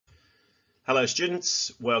Hello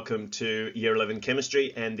students, welcome to Year 11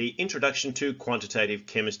 Chemistry and the Introduction to Quantitative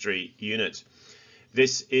Chemistry unit.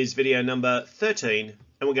 This is video number 13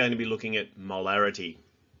 and we're going to be looking at molarity.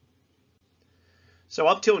 So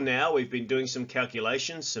up till now we've been doing some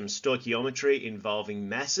calculations, some stoichiometry involving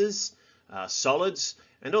masses, solids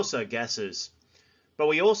and also gases. But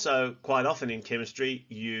we also quite often in chemistry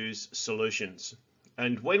use solutions.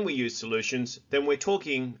 And when we use solutions then we're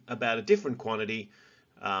talking about a different quantity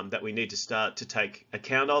that we need to start to take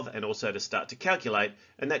account of and also to start to calculate,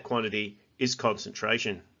 and that quantity is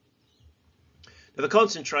concentration. Now, the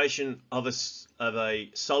concentration of a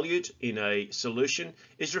solute in a solution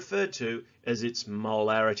is referred to as its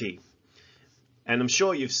molarity. And I'm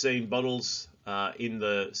sure you've seen bottles in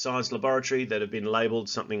the science laboratory that have been labelled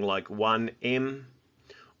something like 1m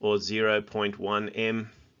or 0.1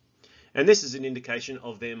 m. And this is an indication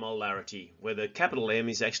of their molarity, where the capital M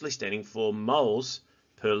is actually standing for moles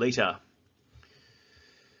per litre.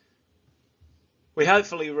 We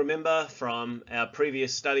hopefully remember from our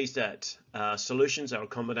previous studies that solutions are a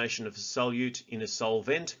combination of a solute in a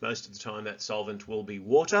solvent. Most of the time that solvent will be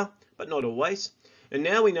water, but not always. And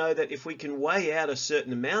now we know that if we can weigh out a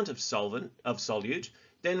certain amount of solute,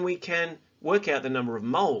 then we can work out the number of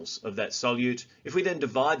moles of that solute. If we then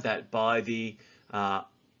divide that by the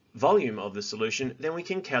volume of the solution, then we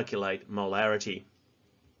can calculate molarity.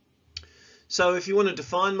 So if you want to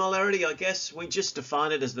define molarity, I guess we just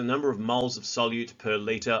define it as the number of moles of solute per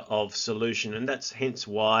litre of solution, and that's hence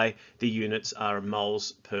why the units are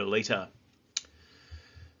moles per litre.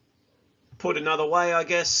 Put another way, I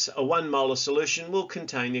guess, a 1 mole of solution will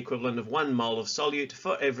contain the equivalent of 1 mole of solute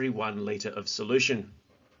for every 1 litre of solution.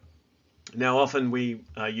 Now often we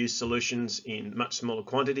use solutions in much smaller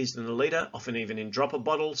quantities than a litre, often even in dropper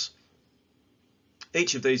bottles.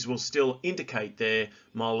 Each of these will still indicate their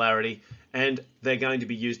molarity, and they're going to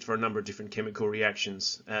be used for a number of different chemical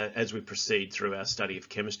reactions as we proceed through our study of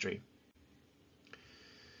chemistry.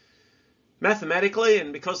 Mathematically,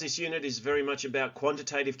 and because this unit is very much about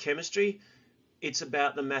quantitative chemistry, it's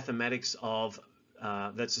about the mathematics of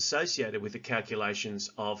that's associated with the calculations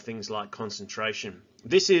of things like concentration.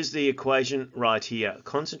 This is the equation right here.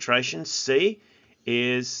 Concentration, C,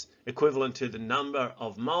 is equivalent to the number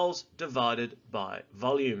of moles divided by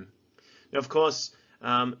volume. Now, of course,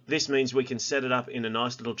 this means we can set it up in a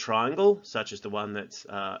nice little triangle, such as the one that's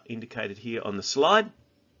indicated here on the slide,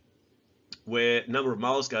 where number of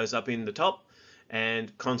moles goes up in the top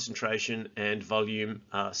and concentration and volume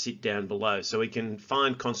sit down below. So we can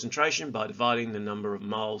find concentration by dividing the number of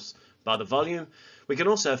moles by the volume. We can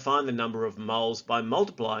also find the number of moles by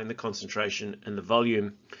multiplying the concentration and the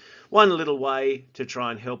volume. One little way to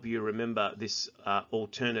try and help you remember this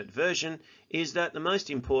alternate version is that the most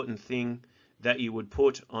important thing that you would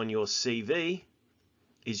put on your CV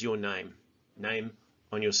is your name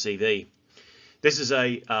on your CV. This is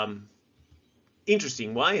a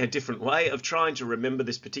interesting way, a different way of trying to remember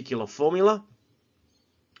this particular formula,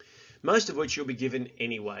 most of which you'll be given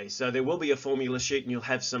anyway. So there will be a formula sheet and you'll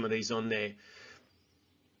have some of these on there.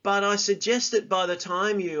 But I suggest that by the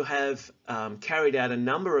time you have carried out a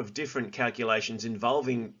number of different calculations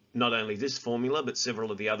involving not only this formula, but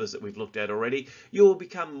several of the others that we've looked at already, you will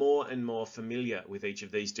become more and more familiar with each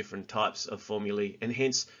of these different types of formulae, and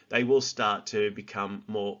hence they will start to become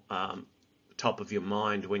more top of your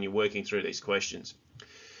mind when you're working through these questions.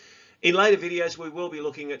 In later videos, we will be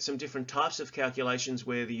looking at some different types of calculations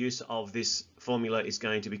where the use of this formula is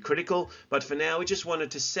going to be critical. But for now, we just wanted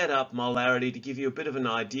to set up molarity to give you a bit of an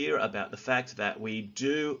idea about the fact that we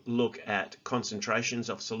do look at concentrations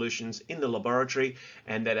of solutions in the laboratory,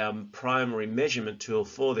 and that our primary measurement tool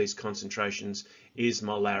for these concentrations is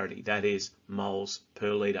molarity, that is moles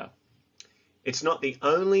per litre. It's not the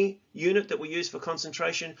only unit that we use for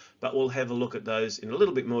concentration, but we'll have a look at those in a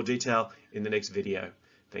little bit more detail in the next video.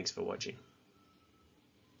 Thanks for watching.